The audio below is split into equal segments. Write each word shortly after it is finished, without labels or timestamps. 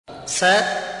Sir,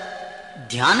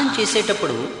 ధ్యానం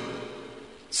చేసేటప్పుడు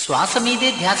శ్వాస మీదే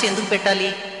ధ్యాస ఎందుకు పెట్టాలి?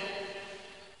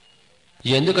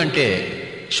 ఎందుకంటే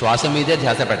శ్వాస మీదే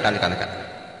ధ్యాస పెట్టాలి కనుక.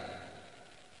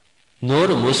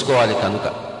 నోరు మూసుకోవాలి కనుక.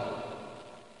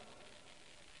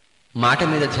 మాట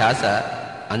మీద ధ్యాస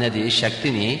అనేది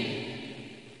శక్తిని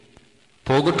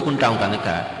పోగొట్టుకుంటాం కనుక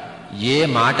ఏ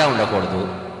మాట ఉండకూడదు.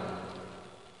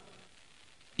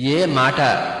 ఏ మాట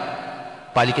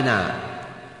పలికిన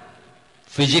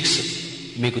ఫిజిక్స్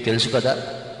మీకు తెలుసు కదా.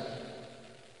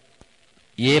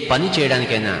 ఏ పని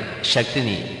చేయడానికైనా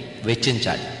శక్తిని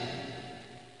వెచ్చించాలి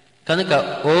కనుక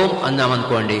ఓం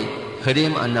అన్నామనుకోండి,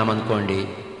 హ్రీం అన్నామనుకోండి,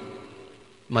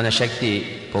 మన శక్తి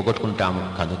పోగొట్టుకుంటాము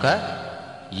కనుక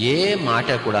ఏ మాట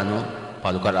కూడాను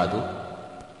పలుకరాదు.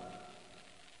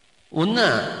 ఉన్న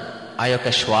ఆ యొక్క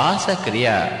శ్వాస క్రియ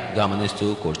గమనిస్తూ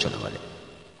కూర్చోవాలి.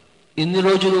 ఇన్ని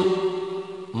రోజులు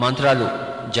మంత్రాలు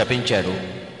జపించారు,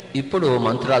 ఇప్పుడు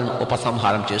మంత్రాలను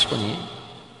ఉపసంహారం చేసుకుని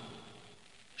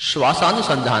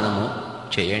శ్వాసానుసంధానము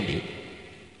చేయండి.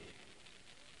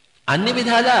 అన్ని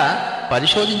విధాలా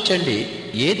పరిశోధించండి.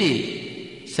 ఏది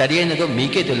సరి అయినదో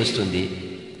మీకే తెలుస్తుంది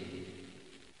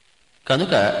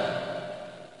కనుక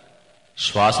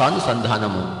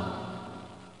శ్వాసానుసంధానము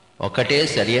ఒకటే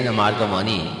సరి అయిన మార్గం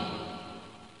అని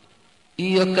ఈ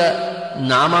యొక్క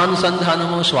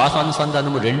నామానుసంధానము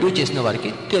శ్వాసానుసంధానము రెండూ చేసిన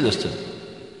వారికి తెలుస్తుంది.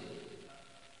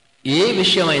 ఏ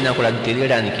విషయమైనా కూడా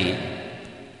తెలియడానికి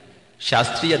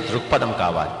శాస్త్రీయ దృక్పథం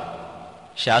కావాలి,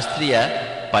 శాస్త్రీయ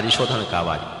పరిశోధన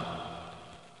కావాలి.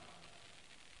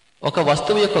 ఒక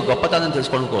వస్తువు యొక్క గొప్పతనం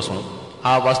తెలుసుకోవడం కోసం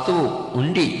ఆ వస్తువు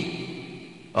ఉండి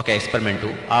ఒక ఎక్స్పెరిమెంటు,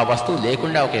 ఆ వస్తువు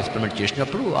లేకుండా ఒక ఎక్స్పెరిమెంట్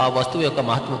చేసినప్పుడు ఆ వస్తువు యొక్క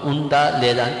మహత్వం ఉందా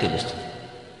లేదా అని తెలుస్తుంది.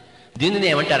 దీనిని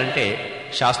ఏమంటారంటే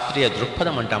శాస్త్రీయ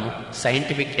దృక్పథం అంటాము,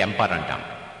 సైంటిఫిక్ టెంపర్ అంటాము.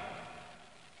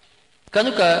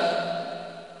 కనుక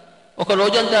ఒక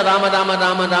రోజంతా రామ రామ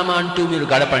రామ రామ అంటూ మీరు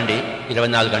గడపండి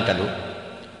 24 గంటలు.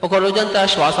 ఒక రోజంతా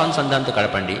శ్వాసానుసంధానంతో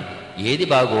గడపండి. ఏది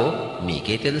బాగో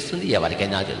మీకే తెలుస్తుంది,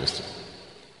 ఎవరికైనా తెలుస్తుంది.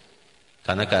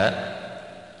 కనుక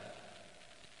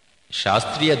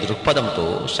శాస్త్రీయ దృక్పథంతో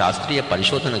శాస్త్రీయ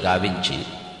పరిశోధన గావించి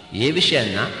ఏ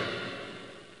విషయాన్నా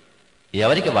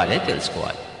ఎవరికి వారే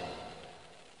తెలుసుకోవాలి.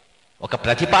 ఒక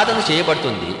ప్రతిపాదన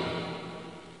చేయబడుతుంది,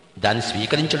 దాన్ని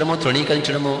స్వీకరించడమో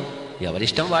తృణీకరించడమో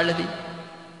ఎవరిష్టం వాళ్ళది.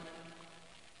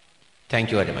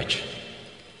 Thank you very much.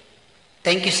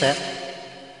 Thank you sir.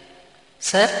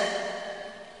 Sir,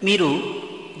 మీరు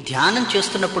ధ్యానం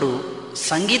చేస్తున్నప్పుడు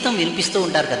సంగీతం వినిపిస్తూ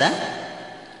ఉంటారు కదా,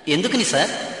 ఎందుకని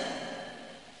సార్?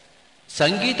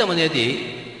 సంగీతం అనేది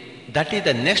that is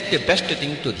the next best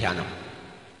thing to ధ్యానం.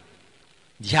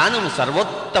 ధ్యానం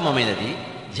సర్వోత్తమమైనది,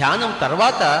 ధ్యానం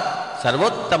తర్వాత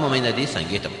సర్వోత్తమమైనది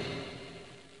సంగీతం.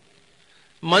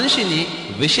 మనిషిని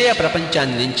విషయ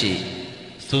ప్రపంచాన్ని నుంచి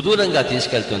సుదూరంగా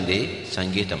తీసుకెళ్తుంది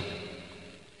సంగీతం.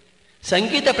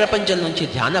 సంగీత ప్రపంచం నుంచి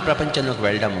ధ్యాన ప్రపంచంలోకి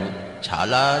వెళ్ళడము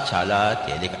చాలా చాలా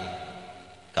తేలిక.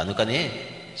 కనుకనే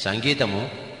సంగీతము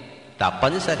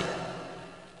తప్పనిసరి.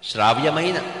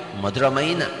 శ్రావ్యమైన,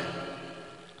 మధురమైన,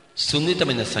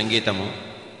 సున్నితమైన సంగీతము,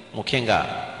 ముఖ్యంగా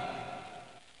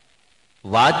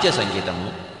వాద్య సంగీతము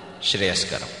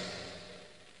శ్రేయస్కరం.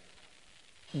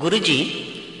 గురుజీ,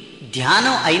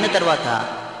 ధ్యానం అయిన తర్వాత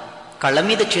కళ్ళ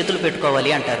మీద చేతులు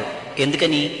పెట్టుకోవాలి అంటారు,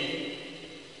 ఎందుకని?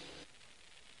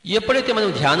 ఎప్పుడైతే మనం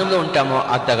ధ్యానంలో ఉంటామో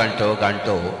అర్ధగంటో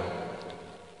గంటో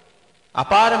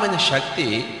అపారమైన శక్తి,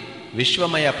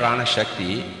 విశ్వమయ ప్రాణశక్తి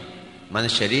మన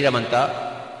శరీరమంతా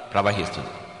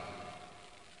ప్రవహిస్తుంది.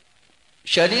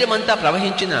 శరీరమంతా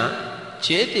ప్రవహించిన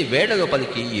చేతి వేళ్ల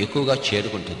లోపలికి ఎక్కువగా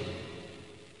చేరుకుంటుంది.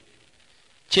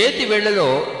 చేతి వేళ్లలో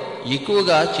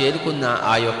ఎక్కువగా చేరుకున్న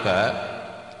ఆ యొక్క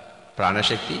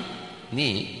ప్రాణశక్తిని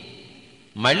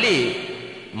మళ్ళీ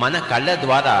మన కళ్ళ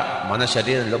ద్వారా మన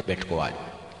శరీరంలో పెట్టుకోవాలి.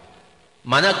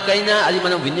 మనకైనా అది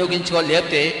మనం వినియోగించుకోవాలి,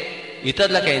 లేకపోతే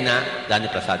ఇతరులకైనా దాన్ని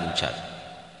ప్రసాదించాలి.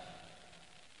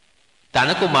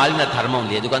 తనకు మాలిన ధర్మం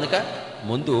లేదు కనుక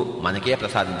ముందు మనకే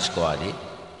ప్రసాదించుకోవాలి.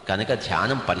 కనుక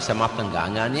ధ్యానం పరిసమాప్తం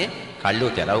కాగానే కళ్ళు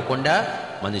తెరవకుండా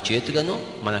మన చేతులను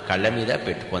మన కళ్ళ మీద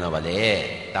పెట్టుకోనవలే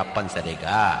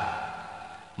తప్పనిసరిగా.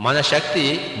 మన శక్తి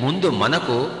ముందు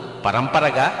మనకు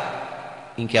పరంపరగా,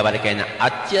 ఇంకెవరికైనా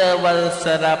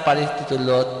అత్యవసర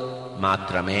పరిస్థితుల్లో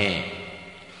మాత్రమే.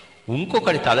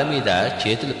 ఇంకొకటి తల మీద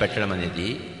చేతులు పెట్టడం అనేది,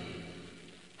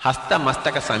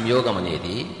 హస్తమస్తక సంయోగం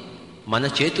అనేది మన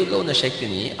చేతుల్లో ఉన్న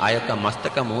శక్తిని ఆ యొక్క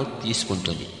మస్తకము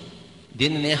తీసుకుంటుంది.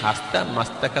 దీనినే హస్త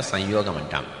మస్తక సంయోగం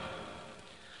అంటాం.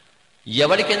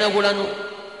 ఎవరికైనా కూడాను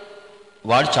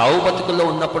వాడు చావు బతుకుల్లో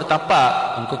ఉన్నప్పుడు తప్ప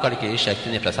ఇంకొకరికి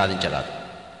శక్తిని ప్రసాదించరాదు.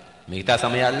 మిగతా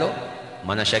సమయాల్లో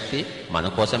మన శక్తి మన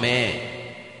కోసమే.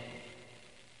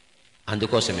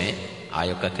 అందుకోసమే ఆ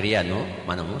యొక్క క్రియను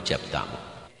మనము చెప్తాము.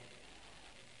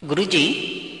 గురూజీ,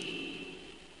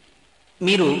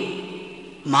 మీరు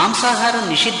మాంసాహారం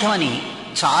నిషిద్ధమని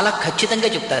చాలా ఖచ్చితంగా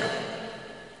చెప్తారు.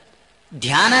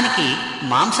 ధ్యానానికి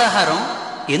మాంసాహారం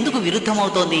ఎందుకు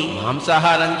విరుద్ధమవుతోంది?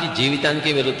 మాంసాహారానికి జీవితానికి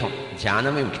విరుద్ధం.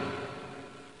 ధ్యానం ఏమిటి?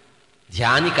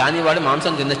 ధ్యాని కానివాడు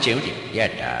మాంసం తినొచ్చేమిటి?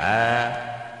 ఏటా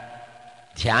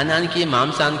ధ్యానానికి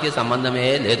మాంసానికి సంబంధమే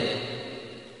లేదు.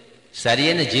 సరి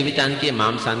అయిన జీవితానికి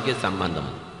మాంసానికి సంబంధం.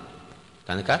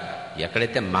 కనుక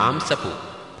ఎక్కడైతే మాంసపు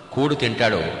కూడు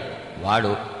తింటాడో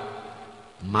వాడు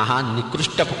మహా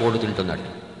నికృష్టపు కూడు తింటున్నాడు.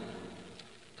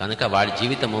 కనుక వాడి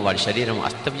జీవితము, వాడి శరీరం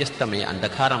అస్తవ్యస్తమై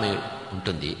అంధకారమై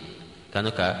ఉంటుంది.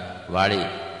 కనుక వాడి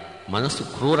మనస్సు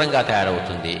క్రూరంగా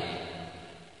తయారవుతుంది.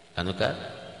 కనుక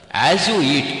as you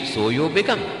eat so you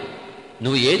become.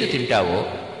 నువ్వు ఏది తింటావో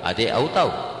అదే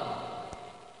అవుతావు.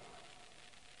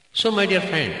 సో మై డియర్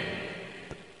ఫ్రెండ్,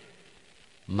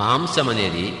 మాంసం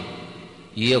అనేది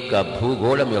ఈ యొక్క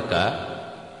భూగోళం యొక్క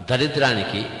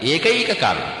దరిద్రానికి ఏకైక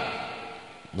కారణం.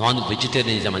 నాన్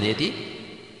వెజిటేరియనిజం అనేది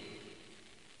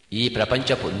ఈ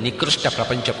ప్రపంచపు నికృష్ట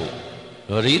ప్రపంచపు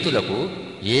రీతులకు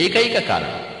ఏకైక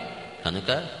కారణం. కనుక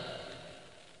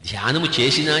ధ్యానము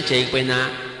చేసినా చేయకపోయినా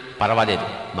పర్వాలేదు,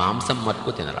 మాంసం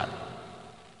మట్టుకు తినరాదు.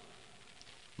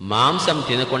 మాంసం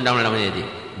తినకుండా ఉండడం అనేది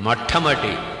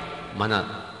మొట్టమొదటి మన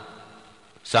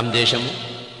సందేశము.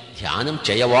 ధ్యానం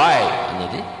చేయవాయ్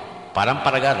అన్నది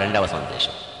పరంపరగా రెండవ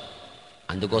సందేశం.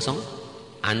 అందుకోసం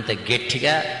అంత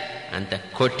గట్టిగా అంత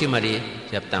కొట్టి మరీ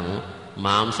చెప్తాము,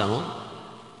 మాంసము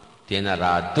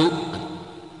తినరాదు.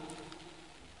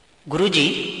 గురూజీ,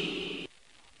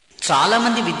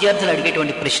 చాలామంది విద్యార్థులు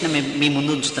అడిగేటువంటి ప్రశ్న మీ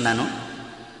ముందు ఉంచుతున్నాను.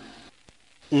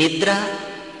 నిద్ర,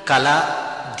 కళ,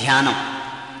 ధ్యానం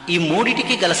ఈ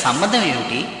మూడిటికి గల సంబంధం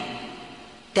ఏమిటి?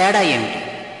 తేడా ఏమిటి?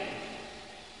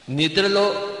 నిద్రలో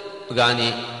కానీ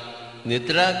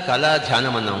నిద్ర, కళ,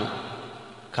 ధ్యానం అన్నాము.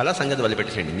 కళ సంగతి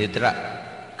వదిలిపెట్టేయండి. నిద్ర,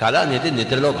 కళ అనేది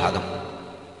నిద్రలో భాగం.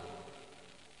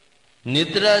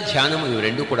 నిద్ర, ధ్యానం ఇవి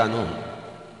రెండు కూడాను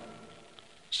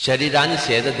శరీరాన్ని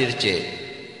సేదతీర్చే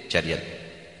చర్యలు.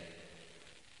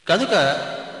 కనుక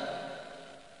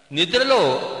నిద్రలో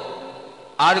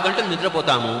 6 గంటలు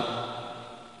నిద్రపోతాము,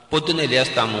 పొద్దున్నే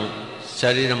లేస్తాము.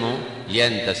 శరీరము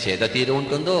ఎంత సేదతీరు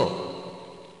ఉంటుందో,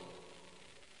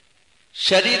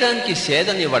 శరీరానికి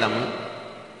సేదనివ్వడము,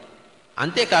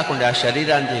 అంతేకాకుండా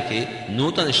శరీరానికి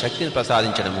నూతన శక్తిని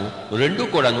ప్రసాదించడము రెండూ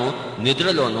కూడాను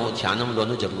నిద్రలోనూ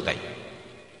ధ్యానంలోనూ జరుగుతాయి.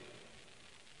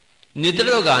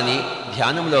 నిద్రలో కానీ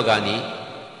ధ్యానంలో కానీ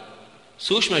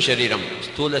సూక్ష్మ శరీరం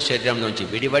స్థూల శరీరంలోంచి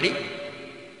విడివడి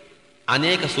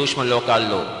అనేక సూక్ష్మ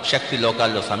లోకాల్లో, శక్తి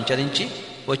లోకాల్లో సంచరించి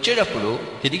వచ్చేటప్పుడు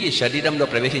తిరిగి శరీరంలో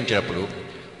ప్రవేశించేటప్పుడు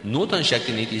నూతన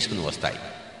శక్తిని తీసుకుని వస్తాయి.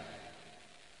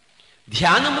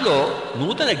 ధ్యానంలో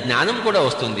నూతన జ్ఞానం కూడా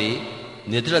వస్తుంది.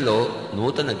 నిద్రలో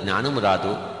నూతన జ్ఞానము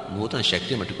రాదు, నూతన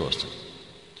శక్తి మటుకు వస్తుంది.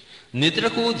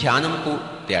 నిద్రకు ధ్యానంకు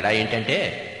తేడా ఏంటంటే,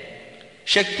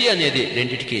 శక్తి అనేది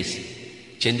రెండిటికి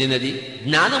చెందినది,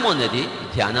 జ్ఞానము అనేది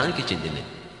ధ్యానానికి చెందినది.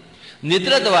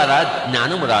 నిద్ర ద్వారా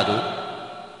జ్ఞానము రాదు,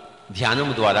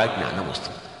 ధ్యానము ద్వారా జ్ఞానం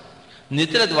వస్తుంది.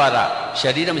 నిద్ర ద్వారా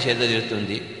శరీరం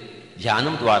సేదతీరుతుంది,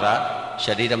 ధ్యానం ద్వారా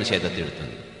శరీరం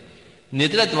సేదతీరుతుంది.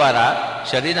 నిద్ర ద్వారా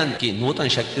శరీరానికి నూతన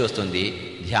శక్తి వస్తుంది,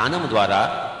 ధ్యానం ద్వారా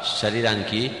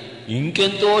శరీరానికి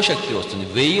ఇంకెంతో శక్తి వస్తుంది,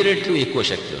 1000 రెట్లు ఎక్కువ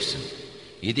శక్తి వస్తుంది.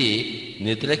 ఇది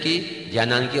నిద్రకి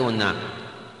ధ్యానానికి ఉన్న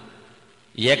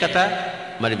ఏకత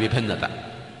మరి విభిన్నత.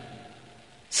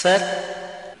 సార్,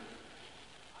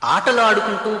 ఆటలు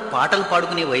ఆడుకుంటూ పాటలు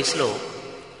పాడుకునే వయసులో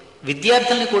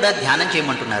విద్యార్థుల్ని కూడా ధ్యానం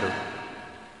చేయమంటున్నారు.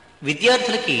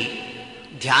 విద్యార్థులకి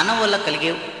ధ్యానం వల్ల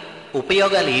కలిగే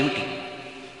ఉపయోగాలు ఏమిటి?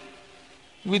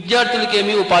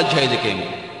 విద్యార్థులకేమి, ఉపాధ్యాయులకేమి,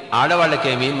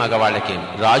 ఆడవాళ్ళకేమి, మగవాళ్ళకేమి,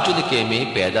 రాజులకేమి,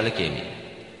 పేదలకేమి,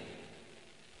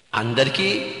 అందరికీ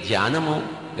ధ్యానము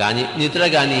కానీ నిద్ర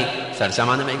కానీ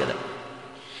సరిసమానమే కదా.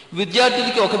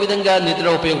 విద్యార్థులకి ఒక విధంగా నిద్ర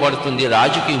ఉపయోగపడుతుంది,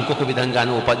 రాజుకి ఇంకొక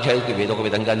విధంగాను, ఉపాధ్యాయులకి వేరొక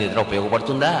విధంగా నిద్ర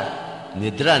ఉపయోగపడుతుందా?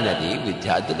 నిద్ర అన్నది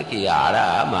విద్యార్థులకి ఆడ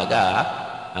మగ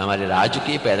మరి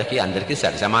రాజుకి పేదకి అందరికీ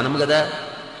సరిసమానం కదా.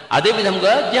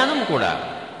 అదేవిధంగా ధ్యానం కూడా.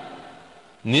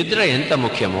 నిద్ర ఎంత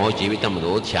ముఖ్యమో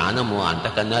జీవితంలో ధ్యానము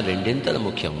అంతకన్నా 2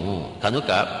 ముఖ్యము. కనుక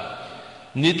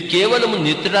కేవలము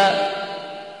నిద్ర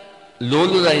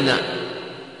లోలులైన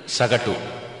సగటు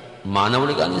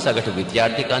మానవుడు కానీ, సగటు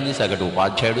విద్యార్థి కానీ, సగటు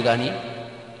ఉపాధ్యాయుడు కానీ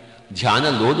ధ్యాన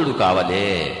లోలుడు కావాలే.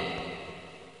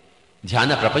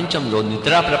 ధ్యాన ప్రపంచంలో,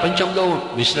 నిద్రా ప్రపంచంలో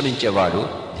విశ్రమించేవాడు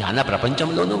ధ్యాన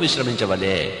ప్రపంచంలోనూ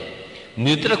విశ్రమించవలే.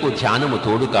 నిద్రకు ధ్యానము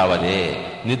తోడు కావలే,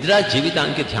 నిద్రా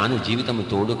జీవితానికి ధ్యాన జీవితము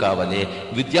తోడు కావలే.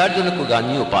 విద్యార్థులకు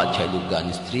కానీ, ఉపాధ్యాయులకు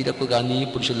కానీ, స్త్రీలకు కానీ,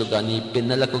 పురుషులకు కానీ,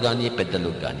 పిల్లలకు కానీ,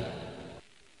 పెద్దలకు కానీ.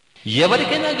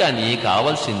 ఎవరికైనా కానీ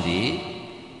కావాల్సింది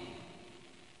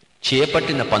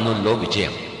చేపట్టిన పనుల్లో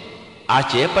విజయం. ఆ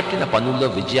చేపట్టిన పనుల్లో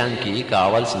విజయానికి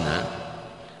కావాల్సిన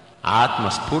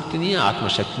ఆత్మస్ఫూర్తిని,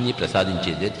 ఆత్మశక్తిని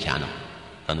ప్రసాదించేదే ధ్యానం.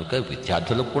 కనుక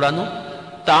విద్యార్థులకు కూడాను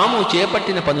తాము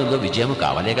చేపట్టిన పనుల్లో విజయం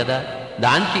కావాలే కదా.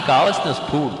 దానికి కావలసిన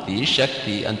స్ఫూర్తి,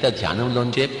 శక్తి అంతా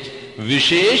ధ్యానంలోంచే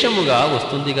విశేషముగా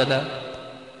వస్తుంది కదా.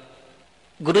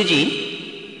 గురూజీ,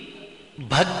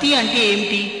 భక్తి అంటే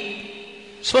ఏమిటి?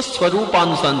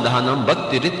 స్వస్వరూపానుసంధానం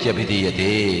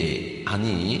భక్తిరిత్యభిధీయతే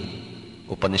అని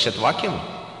ఉపనిషత్ వాక్యం.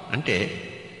 అంటే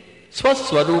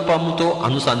స్వస్వరూపముతో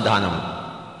అనుసంధానం,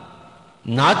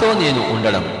 నాతో నేను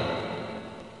ఉండడం,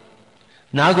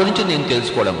 నా గురించి నేను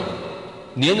తెలుసుకోవడం,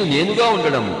 నేను నేనుగా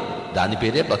ఉండడం, దాని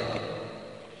పేరే భక్తి.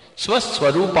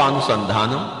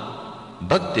 స్వస్వరూపానుసంధానం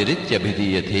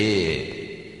భక్తిరిత్యభిధీయతే.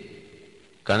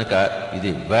 కనుక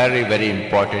ఇది వెరీ వెరీ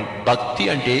ఇంపార్టెంట్. భక్తి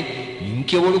అంటే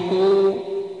ఇంకెవడుకు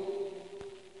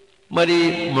మరి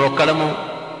మొక్కడము,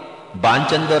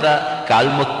 బాంచందర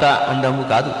కాల్ముక్త అందము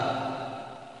కాదు.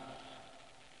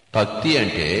 భక్తి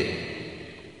అంటే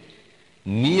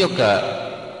నీ యొక్క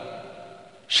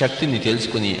శక్తిని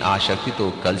తెలుసుకుని ఆ శక్తితో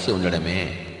కలిసి ఉండడమే.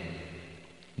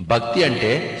 భక్తి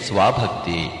అంటే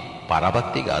స్వభక్తి,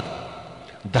 పరభక్తి కాదు.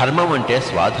 ధర్మం అంటే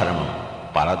స్వధర్మం,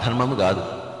 పరధర్మము కాదు.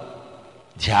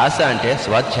 ధ్యాస అంటే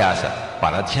స్వధ్యాస,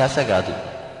 పరధ్యాస కాదు.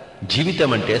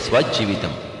 జీవితం అంటే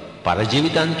స్వజీవితం,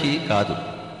 పరజీవితానికి కాదు.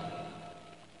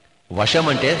 వశం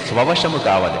అంటే స్వవశము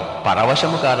కావాలి,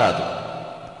 పరవశము కారాదు.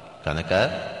 కనుక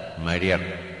మై డియర్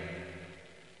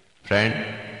ఫ్రెండ్,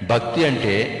 భక్తి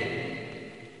అంటే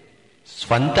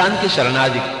స్వంతానికి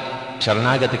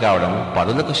శరణాగతి కావడం,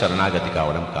 పరులకు శరణాగతి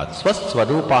కావడం కాదు.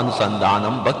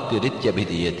 స్వస్వరూపానుసంధానం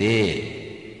భక్తిరిత్యభిధీయతే.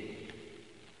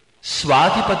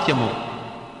 స్వాధిపత్యము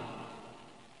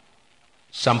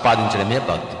సంపాదించడమే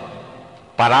భక్తి,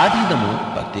 పరాధీనము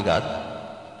భక్తి కాదు.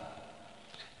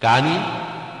 కానీ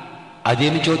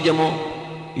అదేమి చోద్యమో,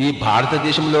 ఈ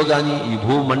భారతదేశంలో కానీ ఈ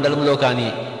భూమండలంలో కానీ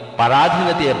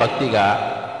పరాధీనతే భక్తిగా,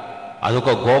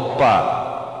 అదొక గొప్ప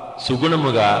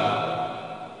సుగుణముగా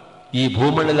ఈ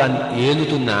భూమండలాన్ని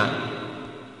ఏలుతున్న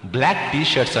బ్లాక్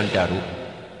టీషర్ట్స్ అంటారు.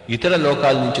 ఇతర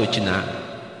లోకాల నుంచి వచ్చిన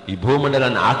ఈ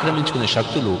భూమండలాన్ని ఆక్రమించుకున్న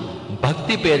శక్తులు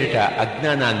భక్తి పేరిట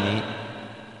అజ్ఞానాన్ని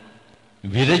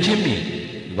విరజిమ్మి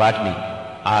వాటిని,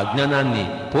 ఆ అజ్ఞానాన్ని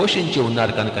పోషించి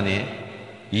ఉన్నారు. కనుకనే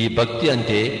ఈ భక్తి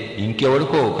అంటే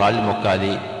ఇంకెవడికో కాళ్ళు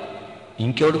మొక్కాలి,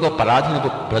 ఇంకెవడికో పరాధీన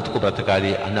బ్రతుకు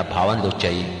బ్రతకాలి అన్న భావనలు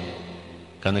వచ్చాయి.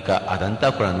 కనుక అదంతా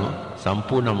కూడాను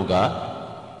సంపూర్ణముగా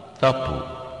తప్పు.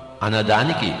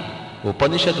 అన్నదానికి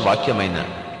ఉపనిషత్ వాక్యమైన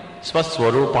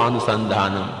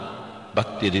స్వస్వరూపానుసంధానం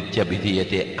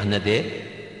భక్తిరిత్యభిధీయతే అన్నదే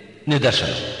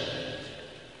నిదర్శనం.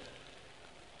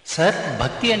 సార్,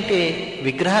 భక్తి అంటే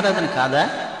విగ్రహారాధన కాదా?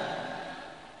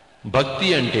 భక్తి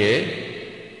అంటే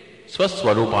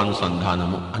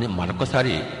స్వస్వరూపానుసంధానము అని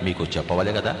మరొకసారి మీకు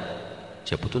చెప్పవాలి కదా.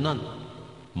 చెబుతున్నాను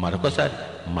మరొకసారి,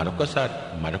 1000 సార్లు,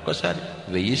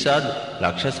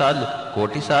 1,00,000 సార్లు,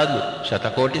 1,00,00,000 సార్లు,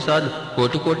 1,00,00,000 సార్లు,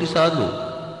 1,00,00,000 సార్లు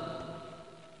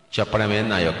చెప్పడమే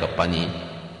నా యొక్క పని.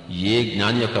 ఏ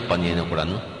జ్ఞాని యొక్క పని అయినా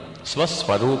కూడాను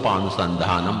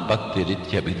స్వస్వరూపానుసంధానం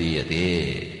భక్తిరిత్యభిధీయతే.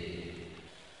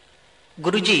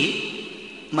 గురుజీ,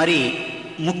 మరి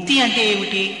ముక్తి అంటే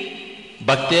ఏమిటి?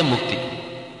 భక్తే ముక్తి,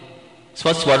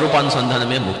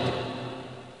 స్వస్వరూపానుసంధానమే ముక్తి.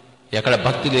 ఎక్కడ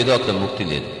భక్తి లేదో అక్కడ ముక్తి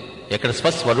లేదు, ఎక్కడ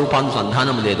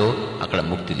స్వస్వరూపానుసంధానం లేదో అక్కడ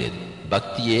ముక్తి లేదు.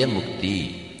 భక్తియే ముక్తి.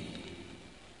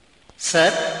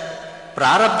 సార్,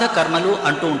 ప్రారబ్ధ కర్మలు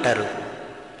అంటూ ఉంటారు.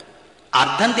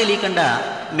 అర్థం తెలియకుండా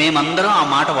మేమందరం ఆ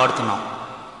మాట వాడుతున్నాం.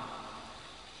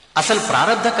 అసలు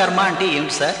ప్రారబ్ధ కర్మ అంటే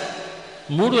ఏమిటి సార్?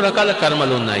 3 రకాల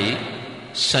కర్మలు ఉన్నాయి.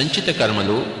 సంచిత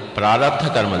కర్మలు, ప్రారబ్ధ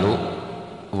కర్మలు,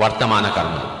 వర్తమాన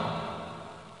కర్మలు.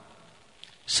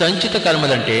 సంచిత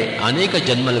కర్మలంటే అనేక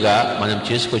జన్మలుగా మనం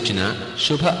చేసుకొచ్చిన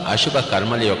శుభ అశుభ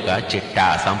కర్మల యొక్క చిట్టా,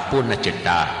 సంపూర్ణ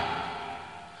చిట్టా.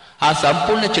 ఆ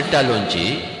సంపూర్ణ చిట్టాలోంచి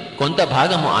కొంత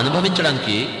భాగము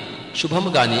అనుభవించడానికి, శుభము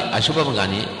కానీ అశుభము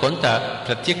కానీ కొంత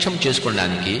ప్రత్యక్షం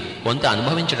చేసుకోవడానికి, కొంత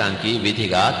అనుభవించడానికి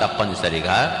విధిగా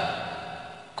తప్పనిసరిగా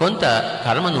కొంత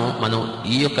కర్మను మనం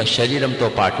ఈ యొక్క శరీరంతో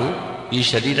పాటు ఈ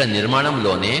శరీర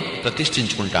నిర్మాణంలోనే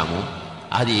ప్రతిష్ఠించుకుంటాము.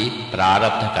 అది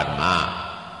ప్రారబ్ధ కర్మ.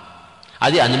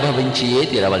 అది అనుభవించియే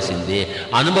తీరవలసిందే,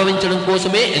 అనుభవించడం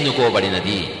కోసమే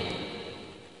ఎన్నుకోబడినది.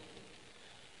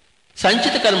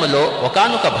 సంచిత కర్మలో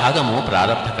ఒకానొక భాగము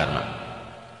ప్రారబ్ధ కర్మ.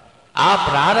 ఆ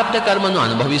ప్రారబ్ధ కర్మను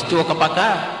అనుభవిస్తూ ఒక పక్క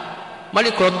మరి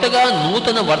కొత్తగా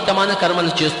నూతన వర్తమాన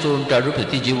కర్మలు చేస్తూ ఉంటాడు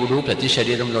ప్రతి జీవుడు, ప్రతి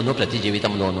శరీరంలోనూ, ప్రతి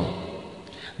జీవితంలోనూ.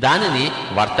 దానిని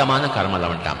వర్తమాన కర్మలు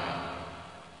అంటాం.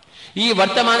 ఈ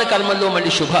వర్తమాన కర్మల్లో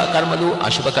మళ్ళీ శుభ కర్మలు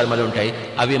అశుభ కర్మలు ఉంటాయి.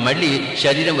 అవి మళ్ళీ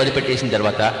శరీరం వదిలిపెట్టేసిన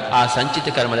తర్వాత ఆ సంచిత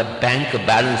కర్మల బ్యాంక్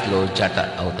బ్యాలెన్స్లో జత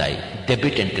అవుతాయి,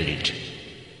 డెబిట్ అండ్ క్రెడిట్.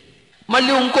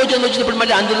 మళ్ళీ ఇంకో జన్మ వచ్చినప్పుడు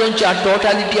మళ్ళీ అందులోంచి ఆ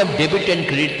టోటాలిటీ ఆఫ్ డెబిట్ అండ్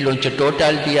క్రెడిట్లోంచి,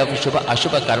 టోటాలిటీ ఆఫ్ శుభ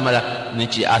అశుభ కర్మల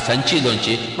నుంచి, ఆ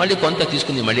సంచిలోంచి మళ్ళీ కొంత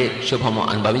తీసుకుని మళ్ళీ శుభము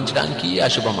అనుభవించడానికి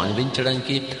అశుభం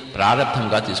అనుభవించడానికి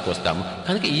ప్రారంభంగా తీసుకొస్తాము.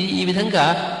 కనుక ఈ విధంగా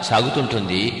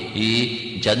సాగుతుంటుంది ఈ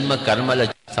జన్మ కర్మల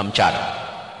సంచారం.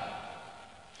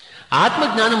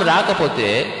 ఆత్మజ్ఞానం రాకపోతే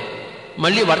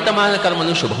మళ్ళీ వర్తమాన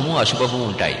కర్మలు శుభము అశుభము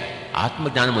ఉంటాయి.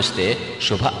 ఆత్మజ్ఞానం వస్తే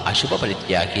శుభ అశుభ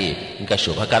పరిత్యాగి, ఇంకా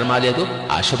శుభకర్మ లేదు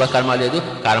అశుభ కర్మ లేదు,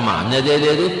 కర్మ అన్నదే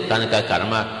లేదు. కనుక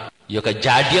కర్మ యొక్క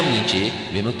జాడ్యం నుంచి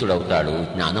విముక్తుడవుతాడు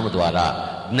జ్ఞానము ద్వారా.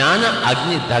 జ్ఞాన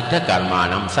అగ్ని దగ్ధ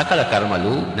కర్మాణం, సకల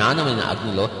కర్మలు జ్ఞానమైన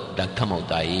అగ్నిలో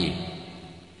దగ్ధమవుతాయి.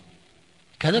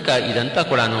 కనుక ఇదంతా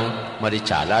కూడాను మరి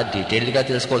చాలా డీటెయిల్డ్గా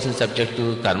తెలుసుకోవాల్సిన సబ్జెక్టు.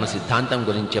 కర్మ సిద్ధాంతం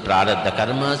గురించి, ప్రారబ్ధ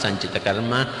కర్మ, సంచిత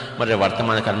కర్మ, మరి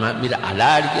వర్తమాన కర్మ. మీరు అలా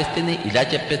అడిగేస్తేనే, ఇలా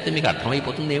చెప్పేస్తే మీకు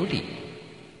అర్థమైపోతుంది ఏమిటి.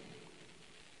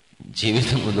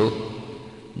 జీవితములు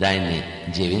దాన్ని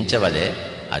జీవించవలే,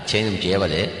 అధ్యయనం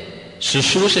చేయవలే,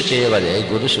 శుశ్రూష చేయవలే,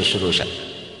 గురు శుశ్రూష.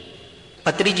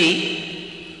 పత్రిజీ,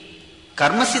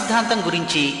 కర్మ సిద్ధాంతం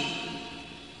గురించి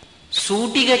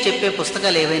సూటిగా చెప్పే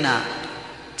పుస్తకాలు ఏవైనా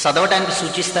చదవటానికి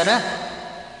సూచిస్తారా?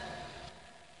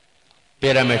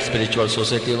 పిరమిడ్ స్పిరిచువల్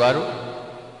సొసైటీ వారు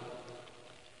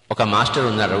ఒక మాస్టర్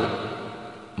ఉన్నారు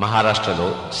మహారాష్ట్రలో,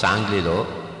 సాంగ్లీలో.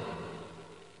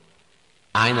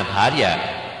 ఆయన భార్య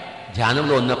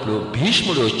ధ్యానంలో ఉన్నప్పుడు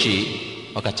భీష్ముడు వచ్చి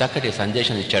ఒక చక్కటి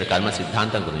సందేశం ఇచ్చాడు కర్మ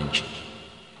సిద్ధాంతం గురించి.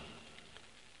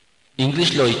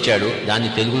 ఇంగ్లీష్లో ఇచ్చాడు,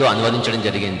 దాన్ని తెలుగులో అనువదించడం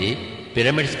జరిగింది.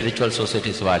 పిరమిడ్ స్పిరిచువల్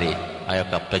సొసైటీస్ వారి ఆ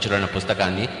యొక్క ప్రచురణ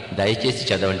పుస్తకాన్ని దయచేసి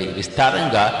చదవండి.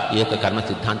 విస్తారంగా ఈ యొక్క కర్మ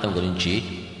సిద్ధాంతం గురించి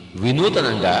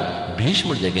వినూతనంగా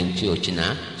భీష్ముడి దగ్గర నుంచి వచ్చిన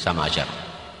సమాచారం.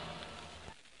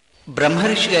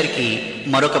 బ్రహ్మర్షి గారికి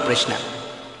మరొక ప్రశ్న.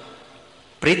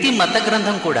 ప్రతి మత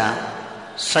గ్రంథం కూడా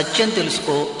సత్యం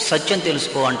తెలుసుకో, సత్యం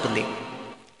తెలుసుకో అంటుంది.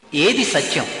 ఏది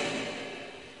సత్యం?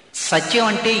 సత్యం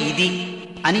అంటే ఇది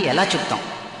అని ఎలా చెప్తాం?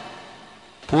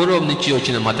 పూర్వం నుంచి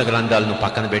వచ్చిన మత గ్రంథాలను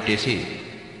పక్కన పెట్టేసి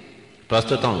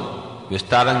ప్రస్తుతం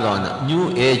విస్తారంగా ఉన్న న్యూ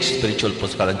ఏజ్ స్పిరిచువల్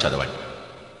పుస్తకాలను చదవండి.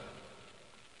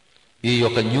 ఈ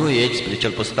యొక్క న్యూ ఏజ్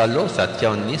స్పిరిచువల్ పుస్తకాల్లో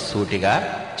సత్యాన్ని సూటిగా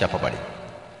చెప్పబడి,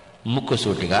 ముక్కు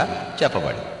సూటిగా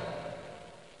చెప్పబడి.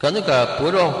 కనుక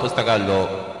పూర్వం పుస్తకాల్లో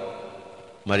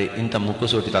మరి ఇంత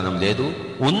ముక్కుసూటితనం లేదు.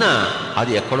 ఉన్నా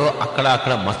అది ఎక్కడో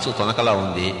అక్కడ మస్తు తొనకలా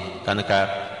ఉంది. కనుక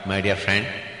my dear friend,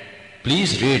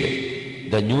 please read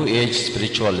the new age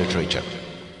spiritual literature.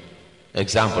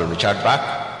 Example Richard Bach,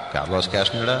 Carlos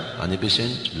Castaneda, Annie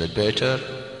Besant, Leadbeater.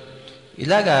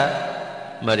 ఇలాగా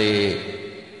మరి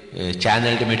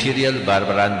channelled material,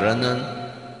 Barbara Brennan,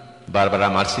 Barbara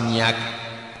Marciniak,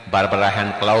 Barbara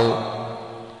Hand Clow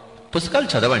పుస్తకాలు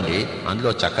చదవండి.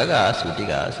 అందులో చక్కగా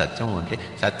సూటిగా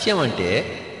సత్యం అంటే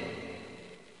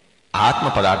ఆత్మ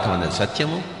పదార్థం అన్నది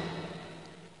సత్యము,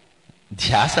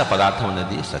 ధ్యాస పదార్థం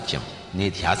అన్నది సత్యం. నీ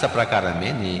ధ్యాస ప్రకారమే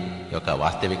నీ యొక్క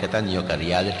వాస్తవికత, నీ యొక్క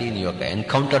రియాలిటీ, నీ యొక్క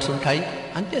ఎన్కౌంటర్స్ ఉంటాయి.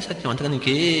 అంతే సత్యం, అంతగా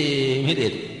నీకేమీ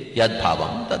లేదు.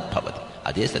 యద్భావం తద్భవతి,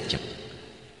 అదే సత్యం.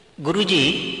 గురూజీ,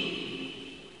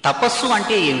 తపస్సు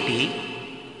అంటే ఏమిటి?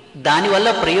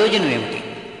 దానివల్ల ప్రయోజనం ఏమిటి?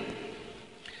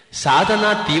 సాధన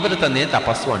తీవ్రతనే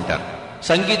తపస్సు అంటారు.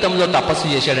 సంగీతంలో తపస్సు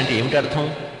చేశాడంటే ఏమిటి అర్థం?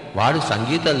 వాడు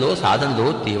సంగీతంలో, సాధనలో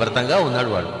తీవ్రతంగా ఉన్నాడు.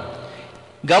 వాడు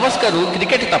గవస్కరు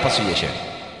క్రికెట్ తపస్సు చేశాడు.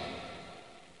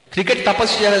 క్రికెట్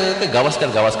తపస్సు చేశాడు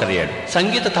కనుక గవస్కర్ అయ్యాడు.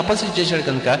 సంగీత తపస్సు చేశాడు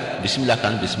కనుక బిస్మిల్లా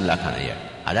ఖాన్ అయ్యాడు.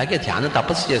 అలాగే ధ్యాన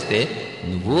తపస్సు చేస్తే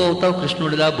నువ్వు అవుతావు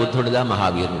కృష్ణుడిలా, బుద్ధుడిలా,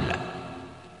 మహావీరుడిలా.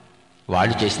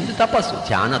 వాళ్ళు చేసింది తపస్సు,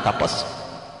 ధ్యాన తపస్సు.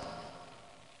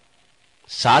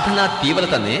 సాధన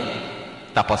తీవ్రతనే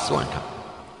తపస్సు అంటాం.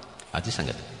 అది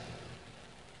సంగతి.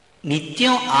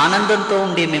 నిత్యం ఆనందంతో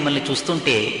ఉండే మిమ్మల్ని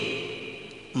చూస్తుంటే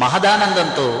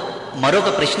మహదానందంతో మరొక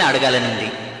ప్రశ్న అడగాలనుంది.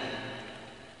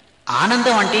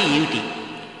 ఆనందం అంటే ఏమిటి?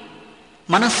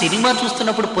 మనం సినిమా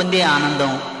చూస్తున్నప్పుడు పొందే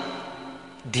ఆనందం,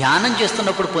 ధ్యానం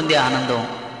చేస్తున్నప్పుడు పొందే ఆనందం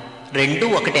రెండూ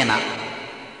ఒకటేనా?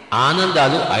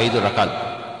 ఆనందాలు 5 రకాలు.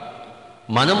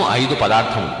 మనము 5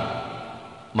 పదార్థములు.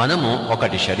 మనము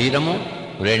 1 శరీరము,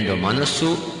 2 మనస్సు,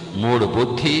 3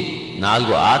 బుద్ధి,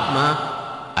 4 ఆత్మ,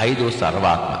 5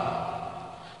 సర్వాత్మ.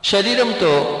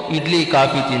 శరీరంతో ఇడ్లీ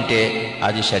కాఫీ తింటే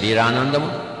అది శరీరానందము.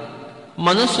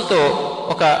 మనస్సుతో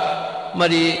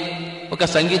ఒక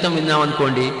సంగీతం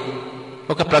విన్నామనుకోండి,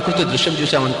 ఒక ప్రకృతి దృశ్యం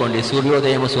చూసామనుకోండి,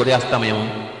 సూర్యోదయము సూర్యాస్తమయము,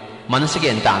 మనసుకి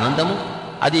ఎంత ఆనందము,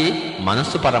 అది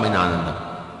మనస్సు పరమైన ఆనందం.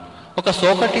 ఒక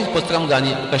సోక్రటీస్ పుస్తకం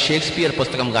కానీ, ఒక షేక్స్పియర్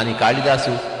పుస్తకం కానీ,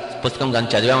 కాళిదాసు పుస్తకం కానీ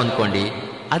చదివామనుకోండి,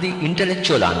 అది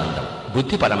ఇంటలెక్చువల్ ఆనందం,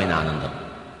 బుద్ధిపరమైన ఆనందం.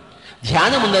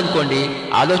 ధ్యానం ఉందనుకోండి,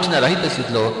 ఆలోచన రహిత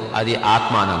స్థితిలో అది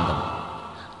ఆత్మానందం.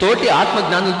 తోటి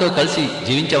ఆత్మజ్ఞానంతో కలిసి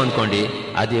జీవించామనుకోండి,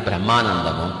 అది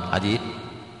బ్రహ్మానందము. అది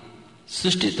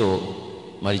సృష్టితో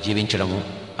మరి జీవించడము,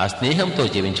 ఆ స్నేహంతో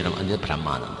జీవించడం అనేది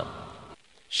బ్రహ్మానందం.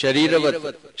 శరీరవత్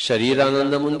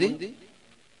శరీరానందం ఉంది,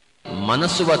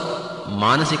 మనస్సువత్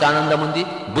మానసిక ఆనందం ఉంది,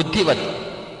 బుద్ధివత్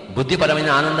బుద్ధిపరమైన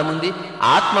ఆనందం ఉంది,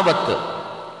 ఆత్మవత్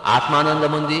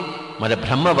ఆత్మానందం ఉంది, మరి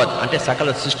బ్రహ్మవత్ అంటే సకల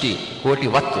సృష్టి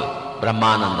కోటివత్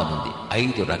బ్రహ్మానందం ఉంది.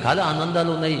 5 రకాల ఆనందాలు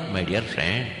ఉన్నాయి మై డియర్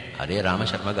ఫ్రెండ్. హరే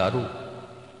రామశర్మ గారు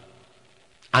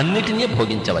అన్నిటినీ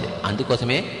భోగించవాలి.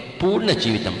 అందుకోసమే పూర్ణ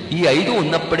జీవితం. ఈ 5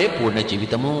 ఉన్నప్పుడే పూర్ణ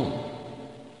జీవితము.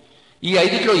 ఈ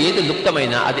 5లో ఏది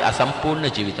లుప్తమైనా అది అసంపూర్ణ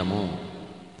జీవితము.